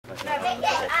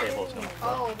that table's going to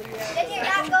fall. Then you're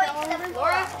not going to the floor.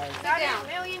 Laura, sit down.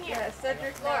 Yeah,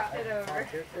 Cedric knocked it over.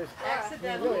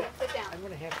 Accidentally. Sit down. I'm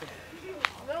going to have to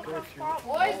No go through.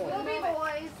 boys, we'll be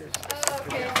boys.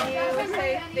 Okay, you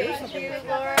say thank you,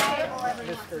 Laura.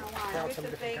 Mr. Crowd, some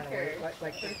Thank different kind her of way.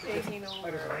 Like for taking over.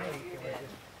 letters of name,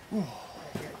 you know,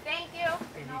 Thank you.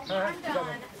 No, just- I'm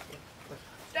done.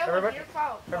 Everybody, your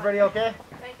fault. Everybody okay?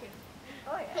 Thank you.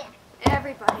 Oh yeah.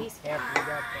 Everybody's Yeah, fine. we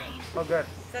got Oh, good.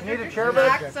 Cedric, You need a just chair,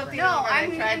 knocked bud? something No, over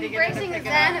and I'm tried to get her to embracing the pick it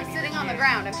zen up. of sitting on the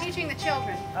ground. I'm teaching the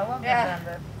children. I love Yeah.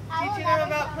 that. Teaching them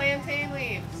about plantain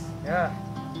leaves. Yeah.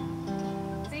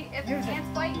 See, if the ants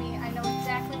bite me, I know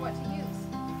exactly what to use.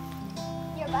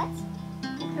 Your butt?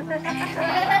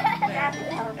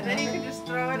 And then you can just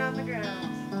throw it on the ground.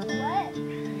 What?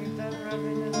 You're done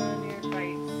rubbing it on your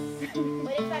bites.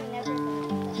 What if I'm never going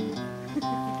to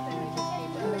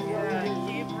Yeah,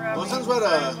 keep rubbing. Well, since we're at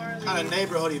a kind of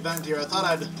neighborhood event here, I thought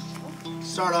I'd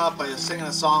start off by singing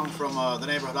a song from the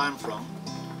neighborhood I'm from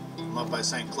up by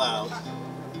St. Cloud.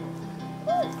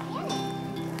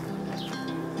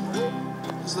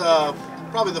 This is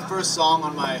probably the first song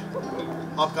on my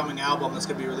upcoming album that's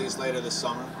going to be released later this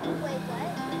summer. Wait,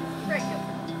 what?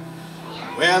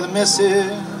 Where the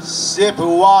Mississippi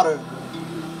water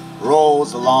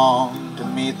rolls along to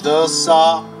meet the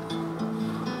soft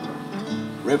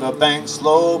riverbank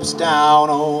slopes down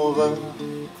over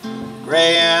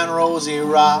gray and rosy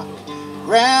rock.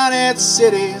 Granite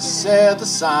City, said the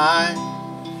sign.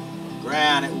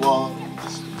 Granite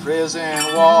was the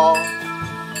prison wall,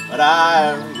 but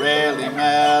I rarely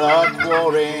met a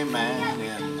quarryman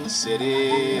in the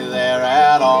city there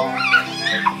at all.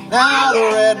 Now the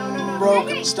red and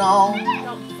broken stone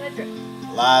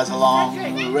lies along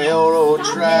the railroad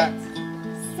track.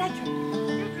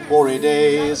 Quarry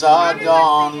days are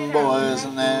gone, boys,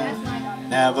 and they're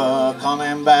never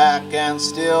coming back. And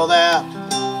still that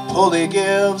pulley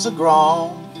gives a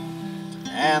groan,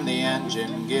 and the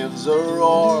engine gives a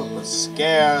roar, but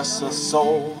scarce a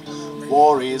soul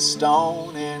quarries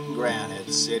stone in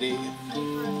Granite City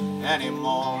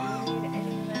anymore.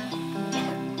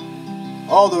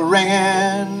 Oh, the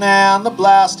ringing and the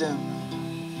blasting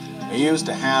used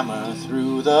to hammer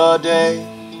through the day.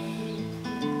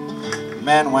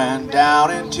 Men went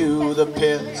down into the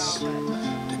pits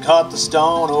to cut the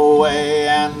stone away,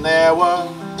 and there were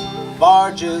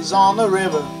barges on the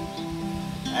river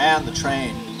and the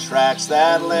train tracks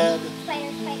that led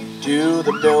to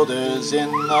the builders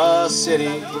in the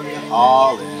city,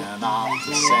 hauling off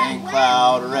the St.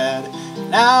 Cloud red.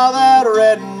 Now that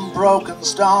red and broken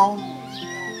stone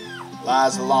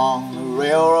lies along the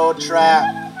railroad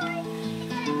track.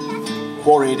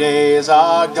 Quarry days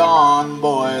are gone,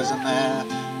 boys, and they're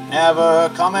never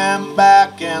coming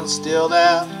back. And still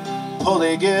that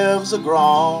pulley gives a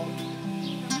groan,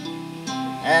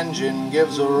 engine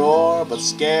gives a roar, but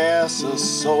scarce a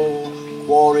soul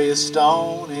quarries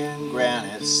stone in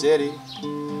Granite City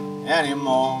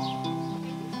anymore.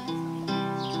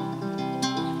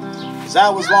 'Cause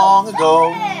that was long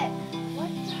ago.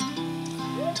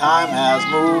 Time has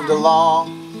moved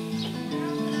along.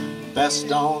 Best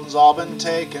stones all been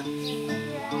taken.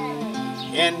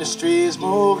 Industry's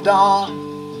moved on.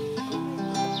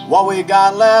 What we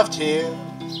got left here,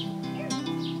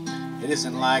 it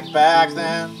isn't like back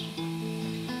then.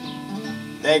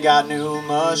 They got new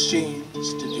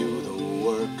machines to do the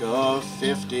work of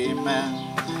 50 men.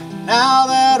 Now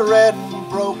that red and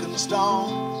broken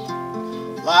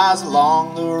stone lies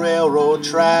along the railroad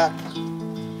track.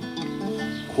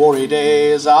 Quarry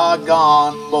days are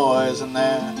gone, boys, and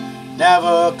they're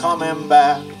never coming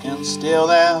back. And still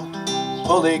that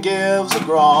pulley gives a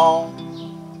groan,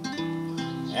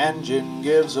 engine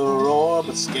gives a roar,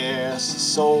 but scarce a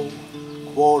soul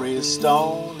quarries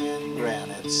stone in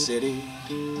Granite City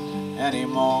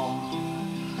anymore.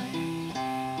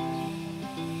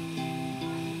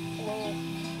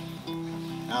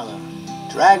 Now the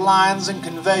drag lines and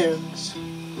conveyors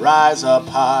rise up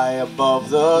high above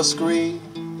the screen.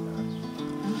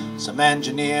 Some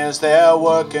engineers, they're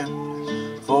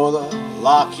working for the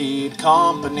Lockheed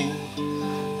Company,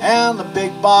 and the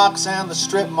big box and the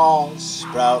strip malls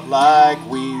sprout like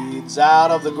weeds out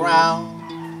of the ground.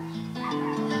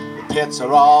 The pits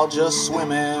are all just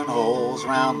swimming holes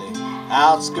round the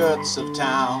outskirts of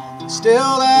town.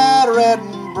 Still that red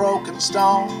and broken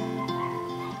stone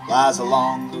lies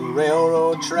along the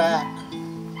railroad track.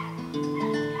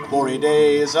 Quarry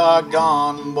days are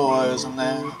gone, boys, and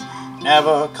they're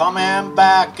never coming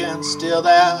back. And still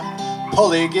that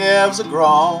pulley gives a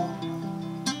groan,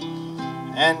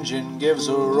 engine gives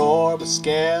a roar, but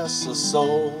scarce a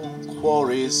soul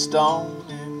quarries stone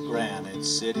in Granite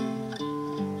City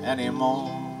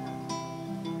anymore.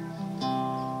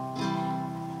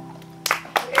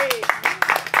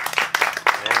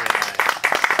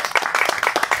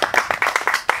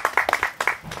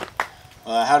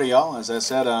 Howdy y'all, as I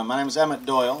said, my name is Emmett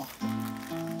Doyle.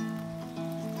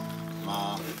 I'm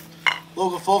a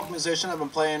local folk musician. I've been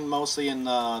playing mostly in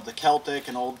the Celtic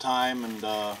and old time and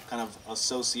kind of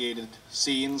associated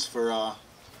scenes for a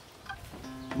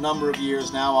number of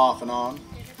years now, off and on.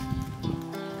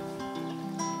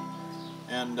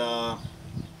 And a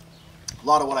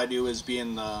lot of what I do is be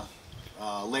in the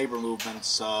labor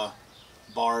movements,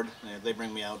 bard. They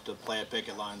bring me out to play at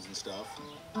picket lines and stuff.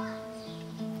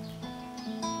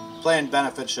 Playing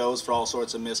benefit shows for all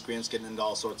sorts of miscreants, getting into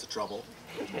all sorts of trouble.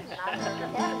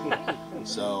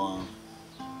 So,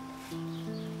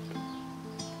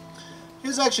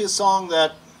 here's actually a song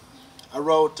that I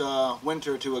wrote a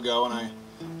winter or two ago, and I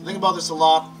think about this a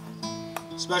lot,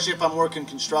 especially if I'm working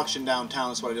construction downtown.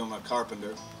 That's what I do. I'm a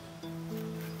carpenter.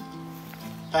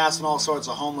 Passing all sorts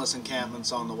of homeless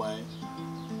encampments on the way.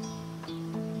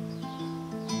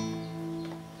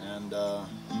 And,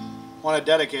 I want to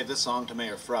dedicate this song to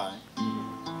Mayor Fry.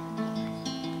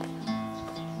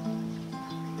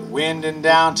 The wind in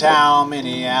downtown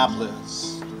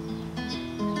Minneapolis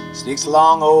sneaks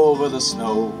along over the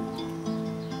snow,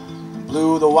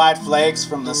 blew the white flakes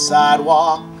from the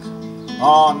sidewalk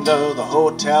under the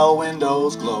hotel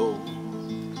windows glow.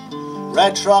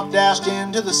 Red truck dashed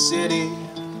into the city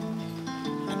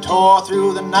and tore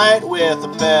through the night with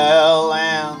a bell,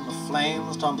 and the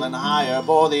flames tumbling higher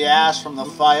bore the ash from the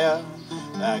fire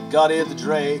that gutted the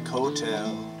Drake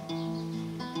Hotel.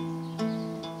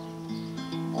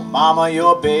 Oh mama,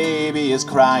 your baby is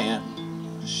crying.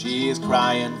 She is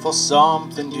crying for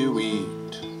something to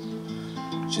eat.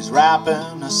 She's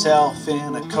wrapping herself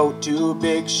in a coat too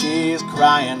big. She's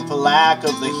crying for lack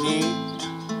of the heat.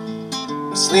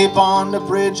 We sleep on the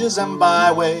bridges and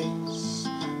byways.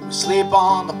 We sleep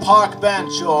on the park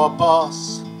bench or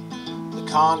bus. The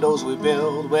condos we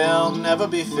build will never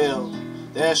be filled.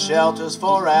 They're shelters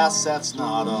for assets,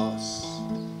 not us.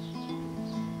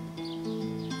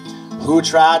 Who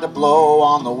tried to blow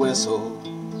on the whistle?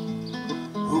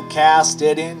 Who cast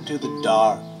it into the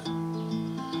dark?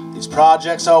 These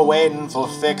projects are waiting for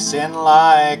fixing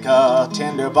like a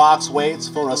tinderbox waits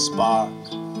for a spark.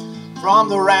 From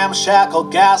the ramshackle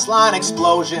gas line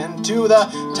explosion to the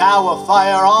tower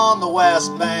fire on the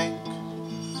West Bank,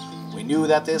 we knew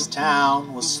that this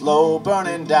town was slow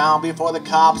burning down before the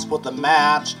cops put the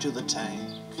match to the tank.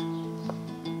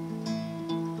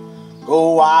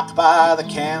 Go walk by the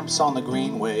camps on the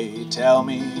Greenway, tell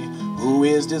me who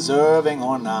is deserving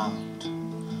or not.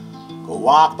 Go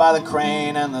walk by the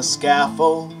crane and the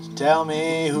scaffold, tell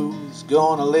me who's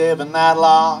gonna live in that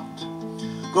lot.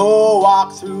 Go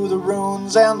walk through the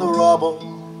ruins and the rubble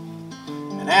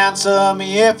and answer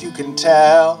me if you can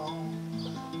tell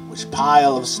which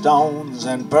pile of stones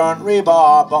and burnt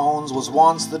rebar bones was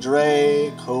once the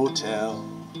Drake Hotel.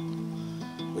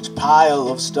 Which pile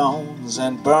of stones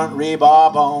and burnt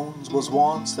rebar bones was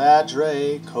once that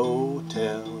Drake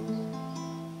Hotel.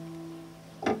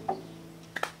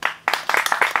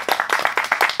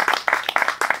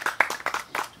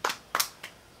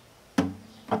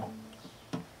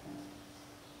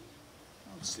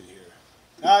 Let's see here.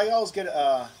 Now you always get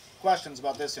questions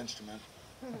about this instrument.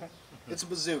 It's a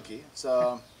bouzouki. It's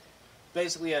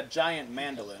basically a giant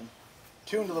mandolin,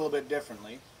 tuned a little bit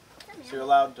differently. So you're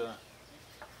allowed to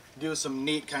do some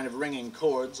neat kind of ringing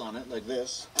chords on it, like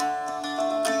this. But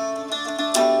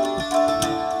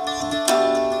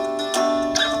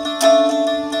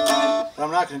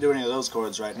I'm not going to do any of those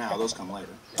chords right now. Those come later.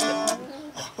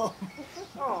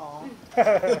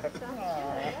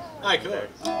 I could.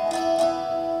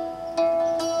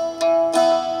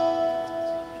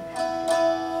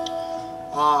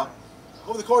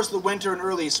 Over the course of the winter and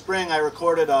early spring, I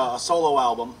recorded a solo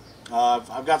album.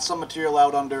 I've got some material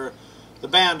out under the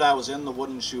band I was in, the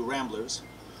Wooden Shoe Ramblers.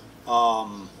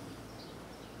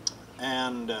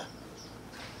 And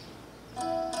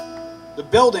the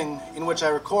building in which I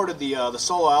recorded the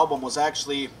solo album was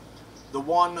actually the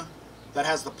one that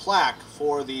has the plaque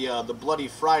for the Bloody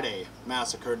Friday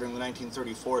massacre during the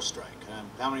 1934 strike.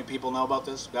 How many people know about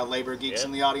this? Got labor geeks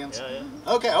in the audience? Yeah.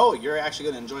 Okay, oh, you're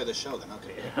actually going to enjoy this show then,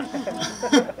 okay.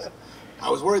 Yeah. I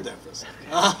was worried there for a second.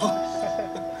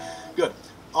 Good.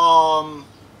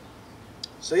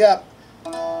 So yeah,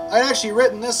 I'd actually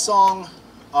written this song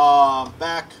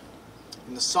back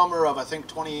in the summer of, I think,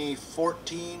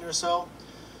 2014 or so,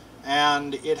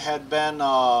 and it had been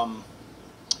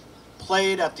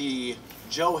played at the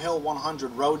Joe Hill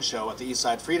 100 Roadshow at the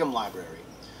Eastside Freedom Library,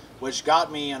 which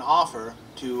got me an offer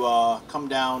to come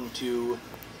down to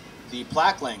the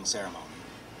plaque laying ceremony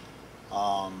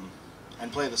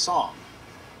and play the song.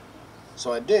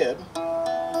 So I did.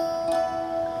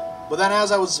 But then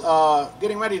as I was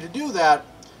getting ready to do that,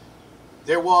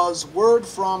 there was word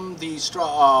from the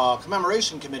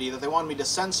commemoration committee that they wanted me to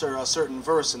censor a certain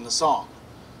verse in the song.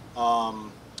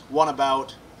 One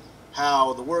about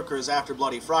how the workers after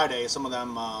Bloody Friday, some of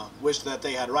them wished that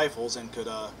they had rifles and could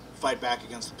fight back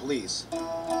against the police.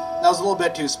 That was a little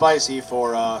bit too spicy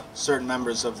for certain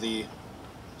members of the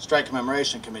strike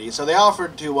commemoration committee, so they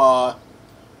offered to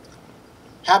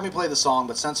have me play the song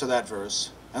but censor that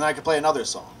verse, and then I could play another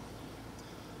song.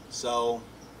 So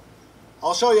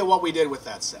I'll show you what we did with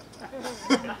that set.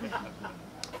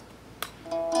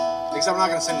 Except I'm not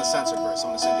going to sing the censored verse, I'm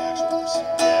going to sing the actual verse.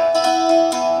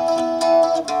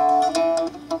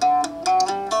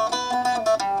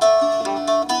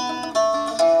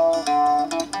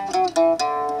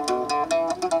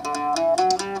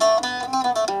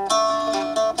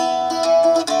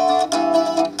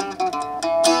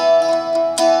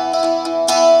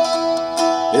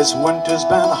 This winter's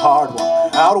been a hard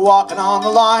one, out walking on the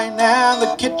line, and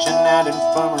the kitchen and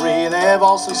infirmary, they've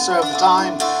also served the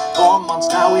time. 4 months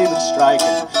now we've been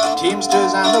striking,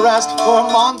 Teamsters and the rest.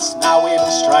 4 months now we've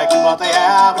been striking, but they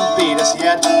haven't beat us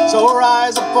yet. So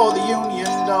rise up for the union,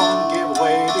 don't give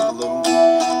way to gloom.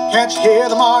 Can't you hear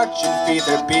the marching feet,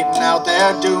 they're beating out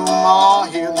their doom. Oh,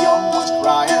 hear the young ones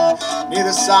crying,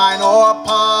 neither sigh nor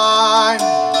pine.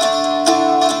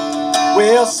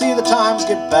 We'll see the times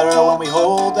get better when we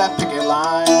hold that picket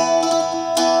line.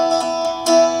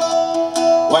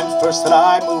 When first that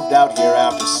I moved out here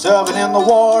after serving in the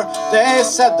war, they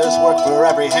said there's work for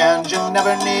every hand, you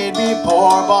never need be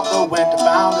poor. But the winter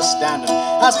found us standing,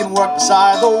 asking work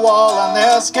beside the wall, and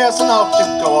there's scarce enough to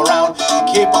go around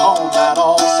to keep a home at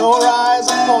all. So rise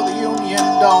up for the union,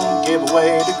 don't give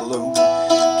way to gloom.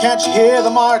 Can't you hear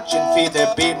the marching feet,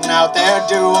 they're beating out their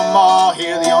doom. Oh,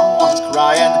 hear the young ones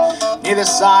crying, neither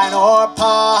sigh nor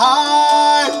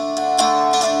pine.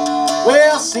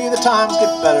 We'll see the times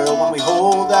get better when we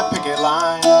hold that picket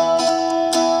line.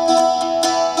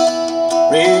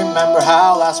 Remember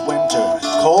how last winter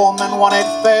Coleman won it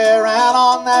fair, and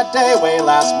on that day, way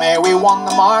last May, we won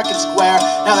the market square.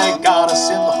 Now they got us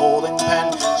in the holding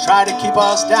pen, try to keep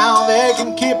us down. They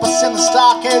can keep us in the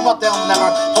stockade, but they'll never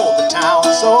hold the town.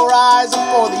 So rise up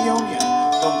for the union,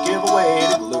 don't give way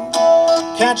to gloom.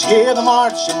 Can't you hear the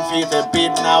marching feet, they're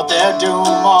beating out their doom.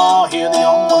 Oh, hear the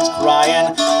young ones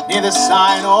crying, neither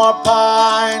sigh nor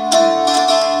pine.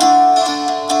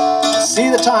 See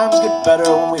the times get better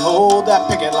when we hold that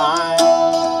picket line.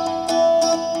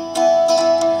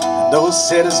 And those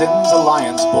Citizens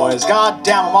Alliance boys,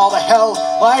 goddamn them all to hell.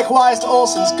 Likewise to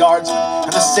Olson's guardsmen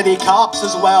and the city cops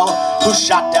as well, who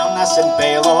shot down Ness and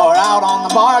Baylor out on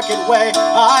the market way.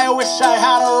 I wish I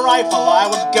had a rifle, I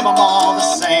would give them all the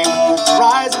same.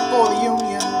 Rise up for the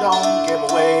union, don't give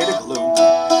way to gloom.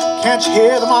 Can't you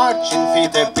hear the marching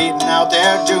feet, they're beating out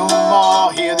their doom.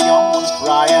 Oh, hear the young ones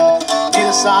crying,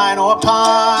 neither sigh nor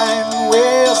pine.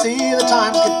 We'll see the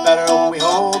times get better when we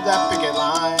hold that picket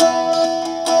line.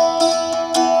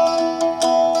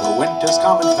 The winter's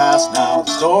coming fast now,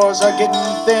 the stores are getting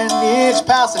thin. Each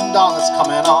passing dawn that's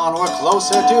coming on, we're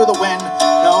closer to the wind.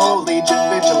 No Legion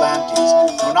vigilantes,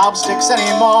 no knobsticks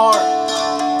anymore.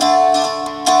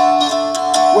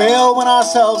 We'll win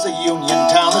ourselves a union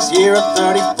town this year at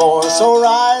 34. So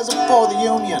rise up for the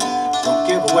union, don't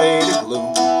give way to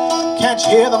gloom. Can't you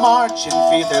hear the marching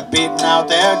feet, they're beating out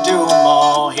their doom.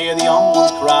 Oh, hear the young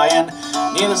ones crying,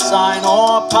 neither sigh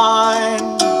nor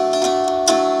pine.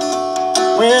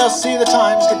 We'll see the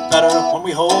times get better when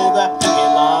we hold that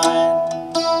picket line.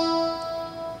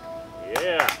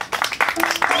 Yeah.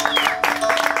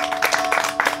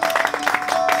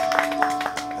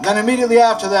 And then immediately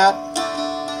after that,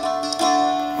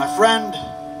 my friend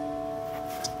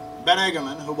Ben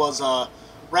Eggerman, who was a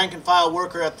rank-and-file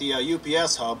worker at the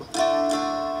UPS hub,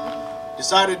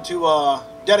 decided to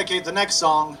dedicate the next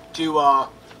song to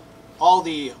all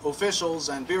the officials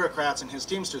and bureaucrats in his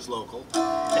Teamsters local.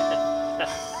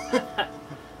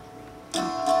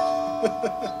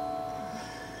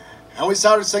 And we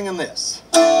started singing this.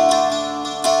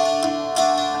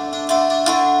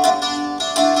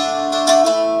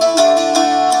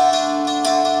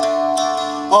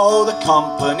 Oh, the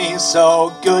company's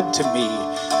so good to me.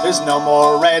 There's no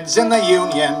more Reds in the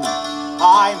union.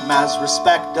 I'm as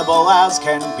respectable as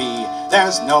can be.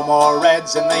 There's no more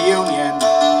Reds in the union.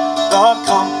 The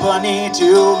company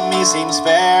to me seems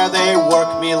fair. They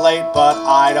work me late, but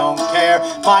I don't care.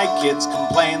 My kids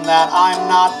complain that I'm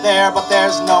not there, but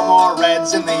there's no more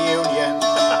Reds in the union.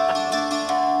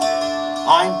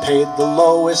 I'm paid the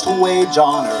lowest wage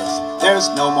on earth. There's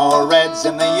no more Reds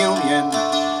in the union.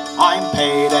 I'm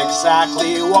paid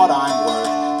exactly what I'm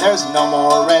worth. There's no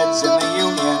more Reds in the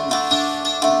union.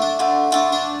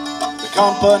 The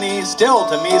company still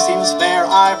to me seems fair.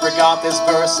 I forgot this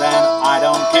verse and I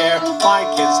don't care. My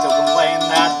kids still complain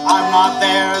that I'm not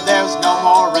there. There's no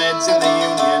more Reds in the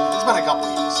union. It's been a couple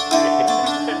years.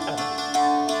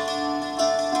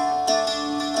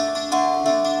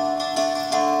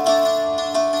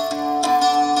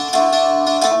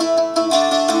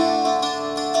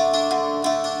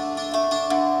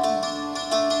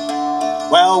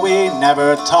 Well, we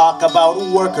never talk about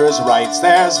workers' rights.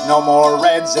 There's no more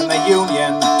Reds in the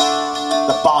union.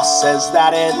 The boss says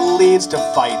that it leads to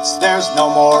fights. There's no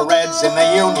more Reds in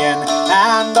the union.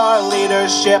 And our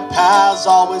leadership has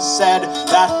always said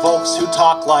that folks who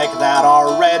talk like that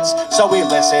are Reds. So we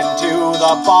listen to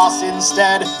the boss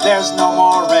instead. There's no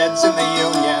more Reds in the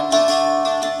union.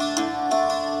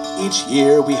 Each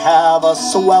year we have a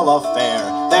swell affair.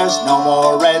 There's no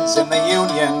more Reds in the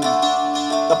union.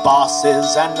 The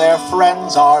bosses and their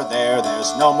friends are there.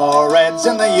 There's no more Reds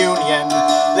in the union.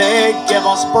 They give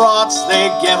us brats,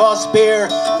 they give us beer.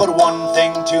 But one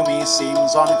thing to me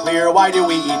seems unclear. Why do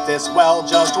we eat this well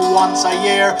just once a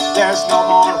year? There's no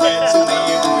more Reds in the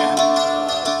union.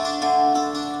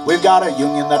 We've got a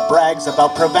union that brags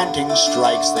about preventing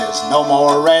strikes. There's no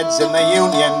more Reds in the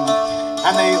union.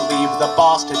 And they leave the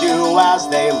boss to do as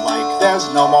they like. There's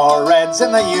no more Reds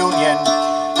in the union.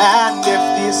 And if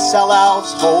these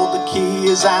sellouts hold the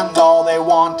keys and all they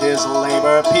want is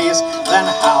labor peace, then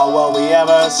how will we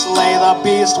ever slay the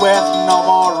beast with no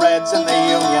more Reds in the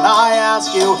union? I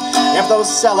ask you, if those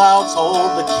sellouts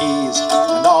hold the keys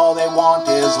and all they want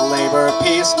is labor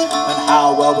peace, then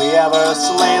how will we ever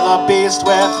slay the beast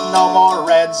with no more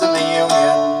Reds in the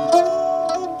union?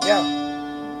 Yeah.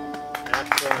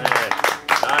 Excellent.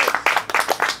 Nice.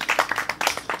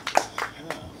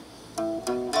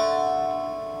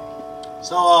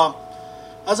 So,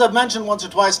 as I've mentioned once or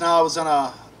twice now, I was in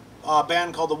a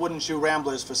band called the Wooden Shoe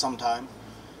Ramblers for some time.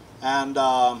 And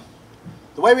the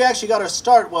way we actually got our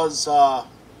start was, well,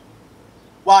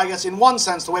 I guess in one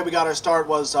sense, the way we got our start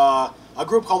was a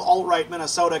group called Alt-Right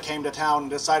Minnesota came to town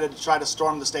and decided to try to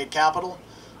storm the state capitol.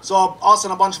 So us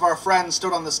and a bunch of our friends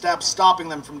stood on the steps stopping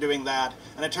them from doing that,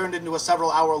 and it turned into a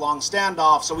several-hour-long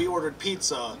standoff, so we ordered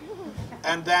pizza.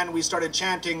 And then we started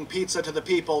chanting "Pizza to the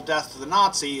people, death to the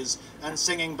Nazis," and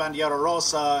singing "Bandiera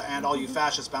Rosa" and "All you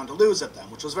fascists bound to lose" at them,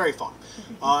 which was very fun.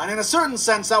 And in a certain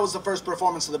sense, that was the first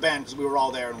performance of the band, because we were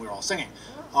all there and we were all singing.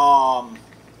 But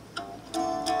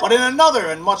in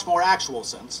another and much more actual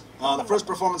sense, the first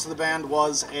performance of the band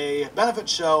was a benefit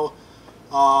show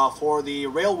for the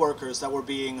rail workers that were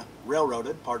being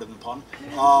railroaded, pardon the pun,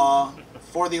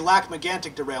 for the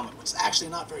Lac-Mégantic derailment, which is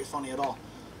actually not very funny at all.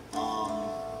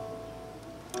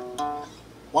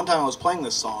 One time I was playing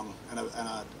this song, and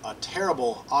a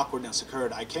terrible awkwardness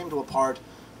occurred. I came to a part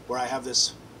where I have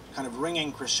this kind of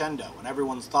ringing crescendo, and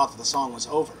everyone thought that the song was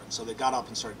over, and so they got up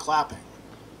and started clapping.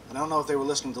 And I don't know if they were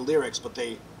listening to lyrics, but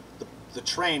the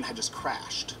train had just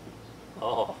crashed.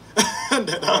 Oh.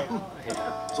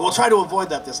 So we'll try to avoid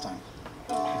that this time.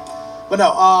 But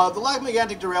no, the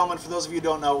Lac-Mégantic derailment, for those of you who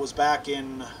don't know, was back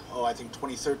in, I think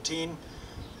 2013.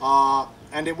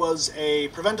 And it was a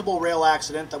preventable rail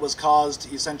accident that was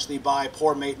caused essentially by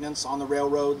poor maintenance on the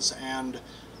railroads and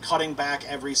cutting back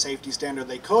every safety standard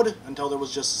they could until there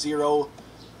was just zero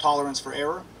tolerance for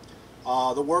error.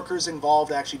 The workers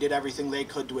involved actually did everything they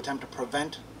could to attempt to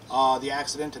prevent the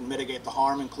accident and mitigate the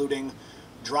harm, including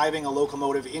driving a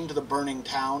locomotive into the burning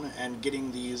town and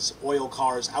getting these oil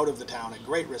cars out of the town at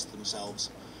great risk to themselves.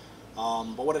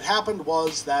 But what had happened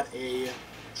was that a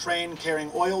train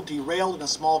carrying oil derailed in a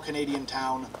small Canadian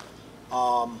town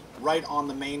right on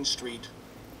the main street,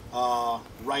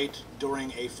 right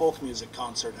during a folk music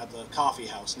concert at the coffee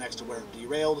house next to where it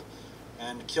derailed,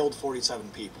 and killed 47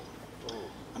 people.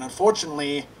 And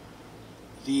unfortunately,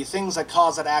 the things that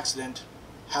caused that accident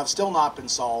have still not been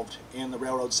solved in the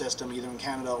railroad system, either in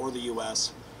Canada or the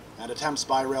US, and attempts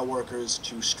by rail workers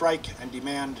to strike and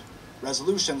demand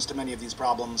resolutions to many of these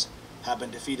problems have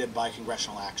been defeated by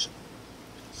congressional action.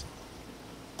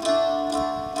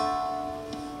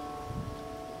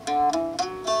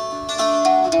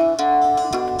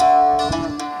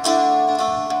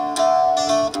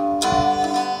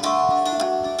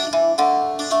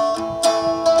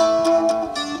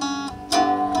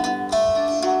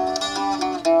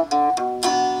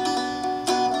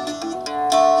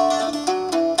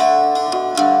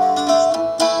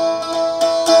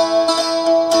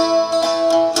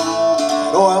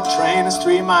 That oil train is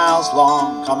 3 miles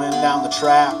long, coming down the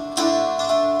track.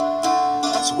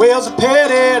 Its wheels of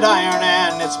pitted iron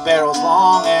and its barrels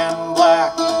long and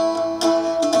black.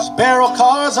 Those barrel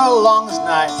cars are long as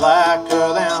night,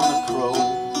 blacker than the crow.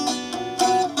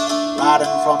 Riding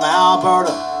from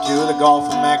Alberta to the Gulf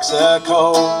of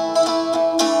Mexico.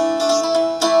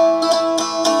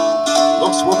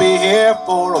 Looks will be here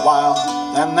for a while,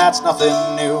 and that's nothing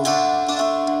new.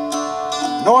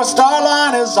 The North Star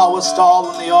line is always stalled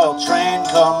when the oil train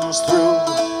comes through.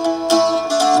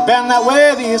 It's been that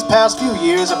way these past few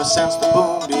years, ever since the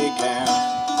boom began.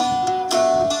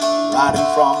 Riding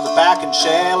from the Bakken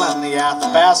Shale and the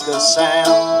Athabasca sands.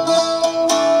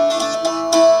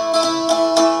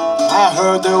 I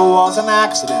heard there was an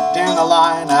accident in a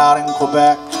line out in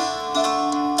Quebec.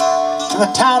 And the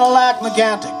town of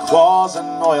Lac-Mégantic was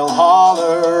an oil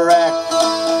hauler wreck.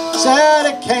 Said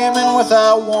it came in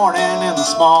without warning in the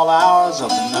small hours of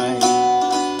the night.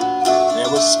 There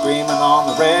was screaming on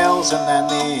the rails and then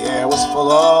the air was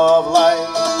full of light.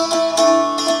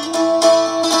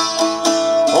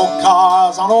 Old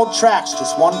cars on old tracks,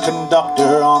 just one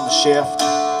conductor on the shift.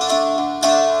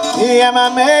 The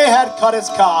MMA had cut its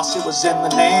costs, it was in the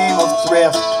name of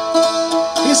thrift.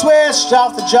 He switched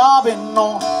off the job in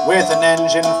North with an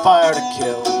engine fire to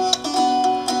kill.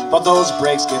 But those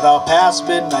brakes gave out past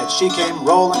midnight, she came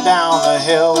rolling down the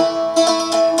hill.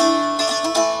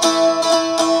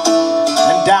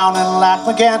 And down in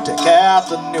Lac-Mégantic at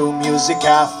the New Music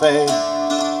Cafe,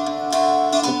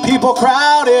 the people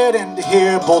crowded in to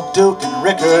hear Bolduc and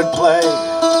Rickard play.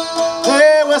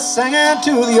 They were singing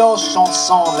to the old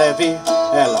chanson, La vie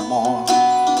et l'amour,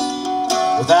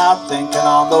 without thinking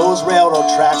on those railroad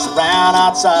tracks that ran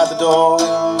outside the door.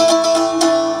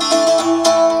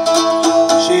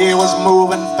 She was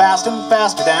moving fast and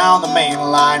faster down the main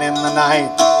line in the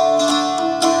night.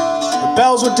 Her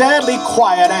bells were deadly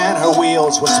quiet and her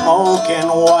wheels were smoking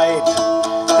white.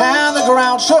 And the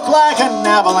ground shook like an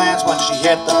avalanche when she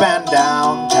hit the bend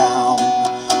downtown.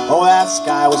 Oh, that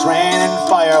sky was raining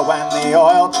fire when the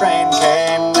oil train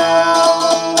came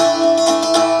down.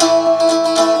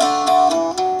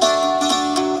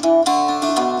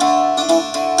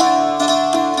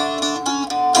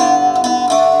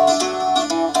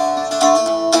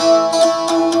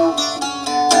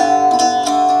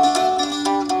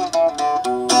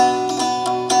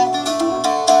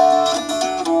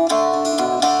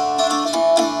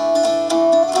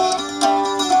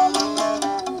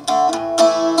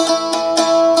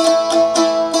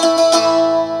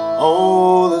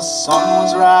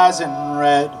 Rising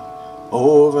red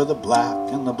over the black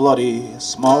and the bloody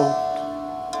smoke.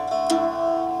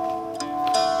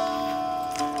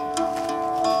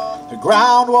 The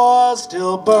ground was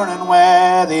still burning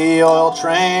where the oil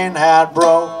train had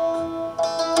broke.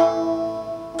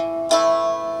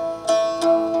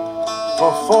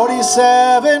 For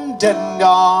 47 dead and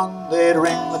gone, they'd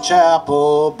ring the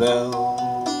chapel bell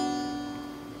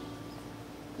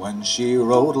when she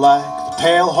rode like the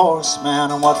pale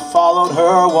horseman, and what followed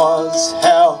her was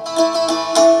hell.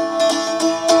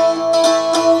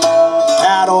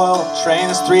 That oil train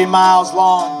is 3 miles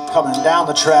long coming down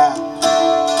the track.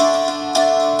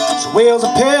 Its wheels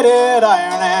are pitted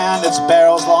iron and its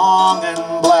barrels long and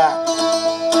black.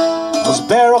 Those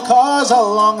barrel cars are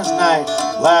long as night,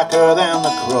 blacker than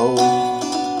the crow.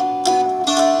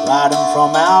 Riding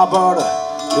from Alberta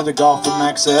to the Gulf of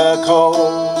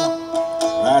Mexico.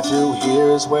 Right through here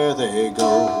is where they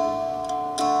go.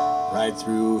 Right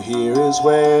through here is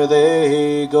where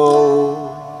they go.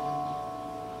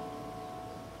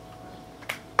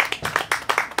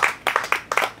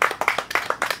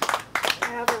 I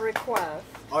have a request.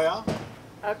 Oh yeah?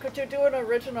 Could you do an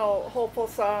original hopeful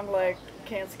song like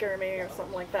Can't Scare Me or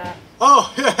something like that?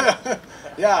 Oh yeah.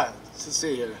 Yeah, let's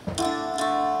see here.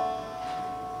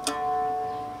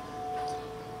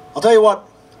 I'll tell you what,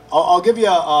 I'll give you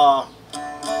a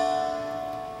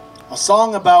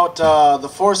song about the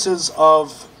forces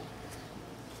of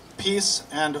peace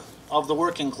and of the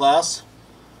working class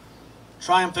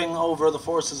triumphing over the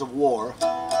forces of war.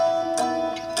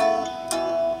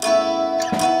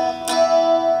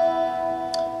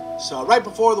 So right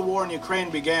before the war in Ukraine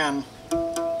began,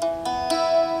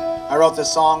 I wrote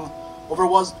this song over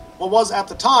what was at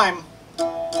the time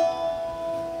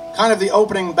kind of the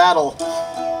opening battle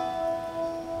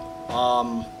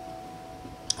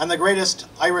and the greatest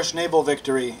Irish naval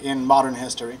victory in modern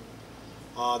history.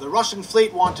 The Russian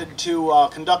fleet wanted to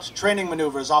conduct training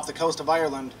maneuvers off the coast of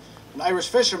Ireland, and Irish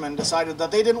fishermen decided that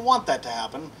they didn't want that to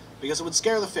happen because it would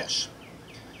scare the fish.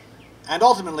 And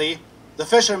ultimately, the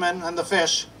fishermen and the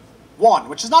fish won,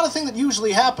 which is not a thing that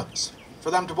usually happens,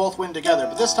 for them to both win together,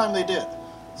 but this time they did.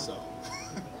 So.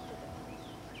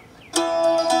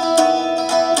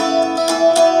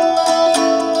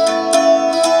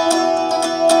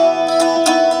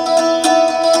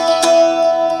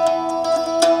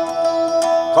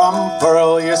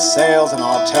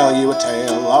 I'll tell you a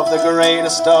tale of the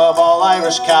greatest of all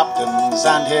Irish captains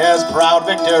and his proud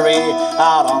victory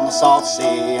out on the salt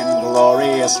sea in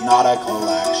glorious nautical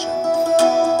action.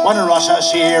 When Russia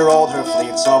she rolled her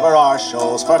fleets over our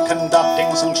shoals for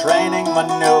conducting some training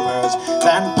maneuvers,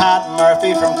 then Pat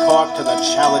Murphy from Cork to the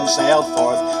Challenge sailed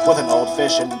forth with an old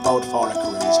fishing boat for a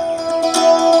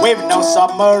cruiser. We've no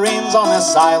submarines on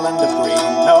this island of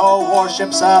green, no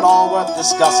warships at all worth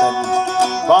discussing,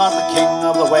 but the king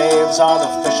of the waves are the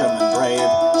fishermen brave,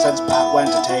 since Pat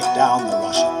went to take down the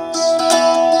Russians.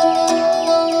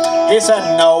 He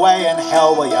said, no way in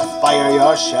hell will you fire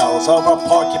your shells over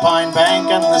Porcupine Bank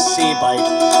and the Sea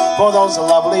Bite, for those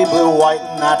lovely blue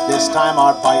whiting at this time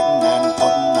are biting, and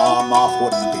putting them off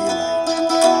wouldn't be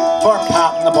right. For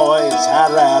Pat and the boys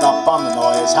had read up on the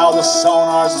noise, how the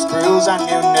sonars, screws and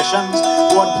munitions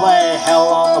would play hell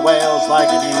on the whales like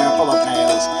an earful of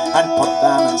nails and put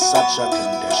them in such a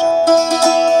condition.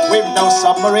 We've no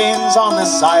submarines on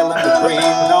this island of green,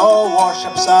 no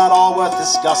warships at all worth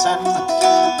discussing,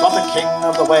 but the king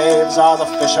of the waves are the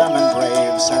fishermen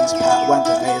brave, since Pat went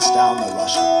to face down the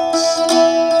Russians.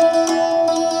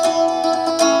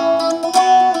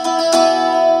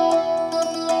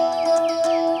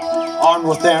 Armed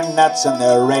with their nets and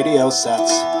their radio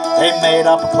sets, they made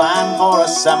up a plan for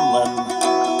assembling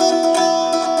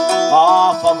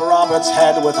off of Robert's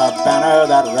head with a banner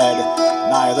that read,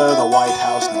 neither the White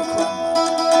House nor Kremlin.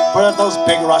 For if those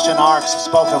big Russian arcs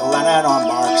spoke of Lenin or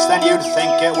Marx, then you'd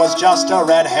think it was just a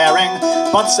red herring.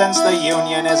 But since the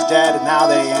Union is dead, now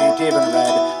they ain't even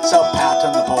red, so Pat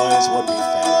and the boys would be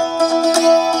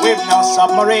fair. We've no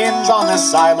submarines on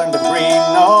this island of green,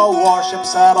 no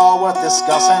warships at all worth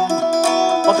discussing,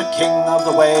 but the king of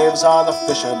the waves are the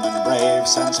fishermen brave,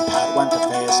 since Pat went to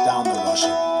face down the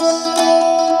Russians.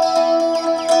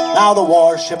 Now the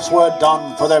warships were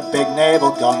done, for their big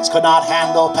naval guns could not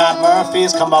handle Pat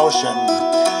Murphy's commotion,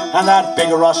 and that big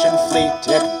Russian fleet,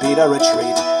 it beat a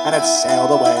retreat, and it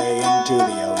sailed away into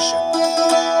the ocean.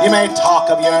 You may talk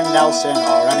of your Nelson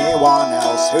or anyone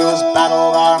else who's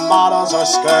battled armadas or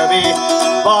scurvy,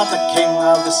 but the king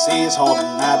of the seas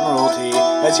holding admiralty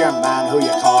is your man who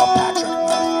you call Patrick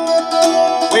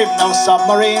Murphy. We've no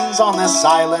submarines on this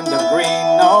island of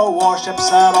green, no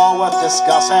warships at all worth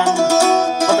discussing,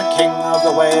 but the king of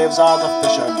the waves are the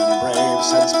fishermen brave,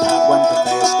 since Pat went to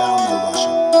face down the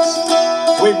Russians.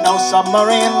 We've no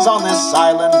submarines on this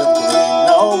island of green,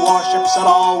 no warships at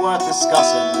all worth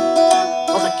discussing,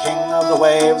 but the king of the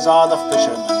waves are the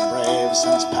fishermen brave,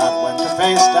 since Pat went to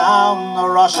face down the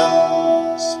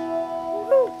Russians.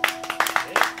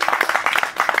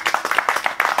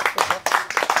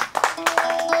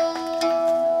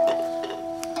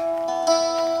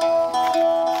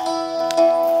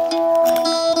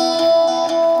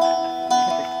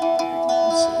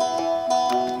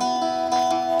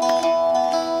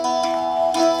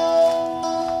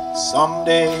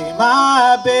 Someday,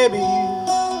 my baby,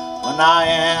 when I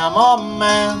am a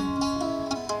man,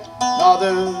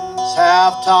 others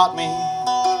have taught me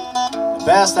the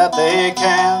best that they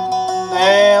can.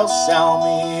 They'll sell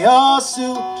me a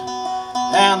suit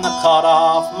and they'll cut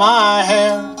off my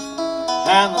hair,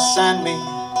 and they'll send me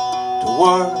to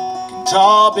work in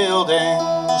tall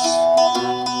buildings.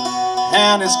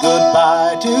 And it's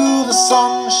goodbye to the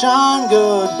sunshine,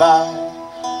 goodbye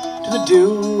to the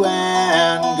dew,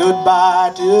 and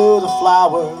goodbye to the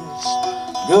flowers,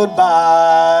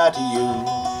 goodbye to you.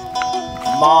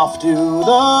 I'm off to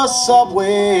the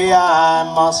subway, I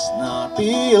must not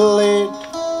be late.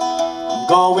 I'm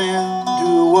going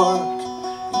to work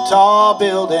in tall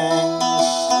buildings.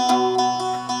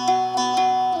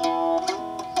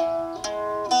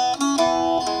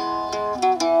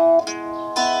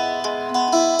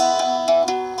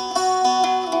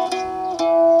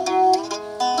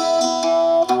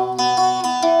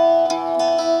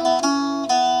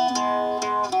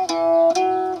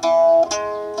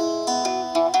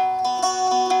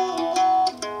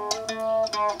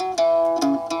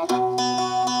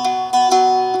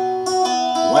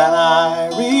 When I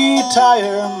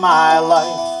retire, my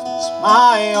life is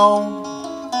my own.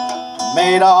 I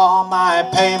made all my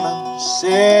payments,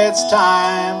 it's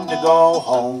time to go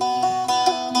home.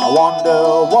 I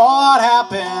wonder what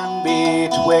happened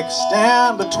betwixt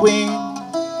and between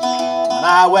when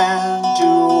I went to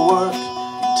work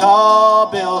in tall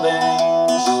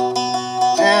buildings.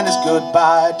 And it's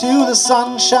goodbye to the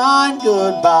sunshine,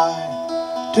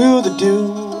 goodbye to the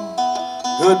dew,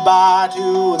 goodbye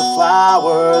to the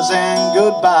flowers, and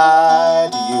goodbye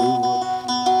to you.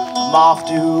 I'm off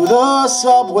to the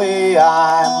subway,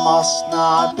 I must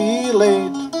not be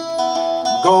late.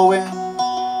 I'm going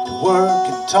to work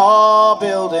in tall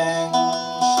buildings.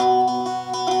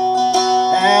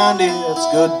 And it's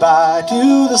goodbye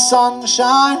to the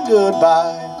sunshine,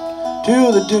 goodbye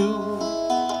to the dew,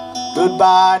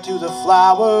 goodbye to the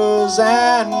flowers,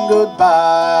 and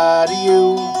goodbye to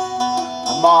you.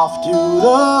 I'm off to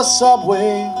the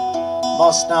subway,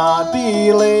 must not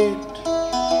be late.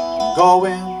 I'm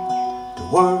going to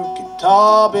work in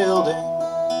tall buildings.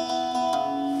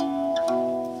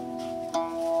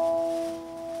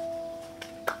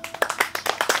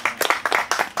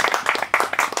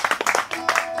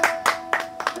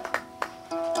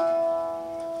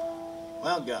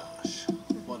 Well, gosh,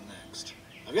 what next?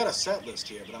 I've got a set list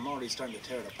here, but I'm already starting to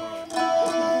tear it apart.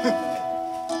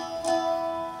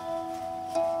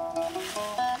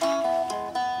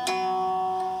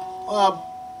 Well,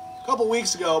 a couple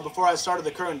weeks ago, before I started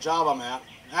the current job I'm at,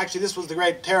 actually this was the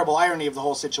great terrible irony of the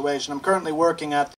whole situation. I'm currently working at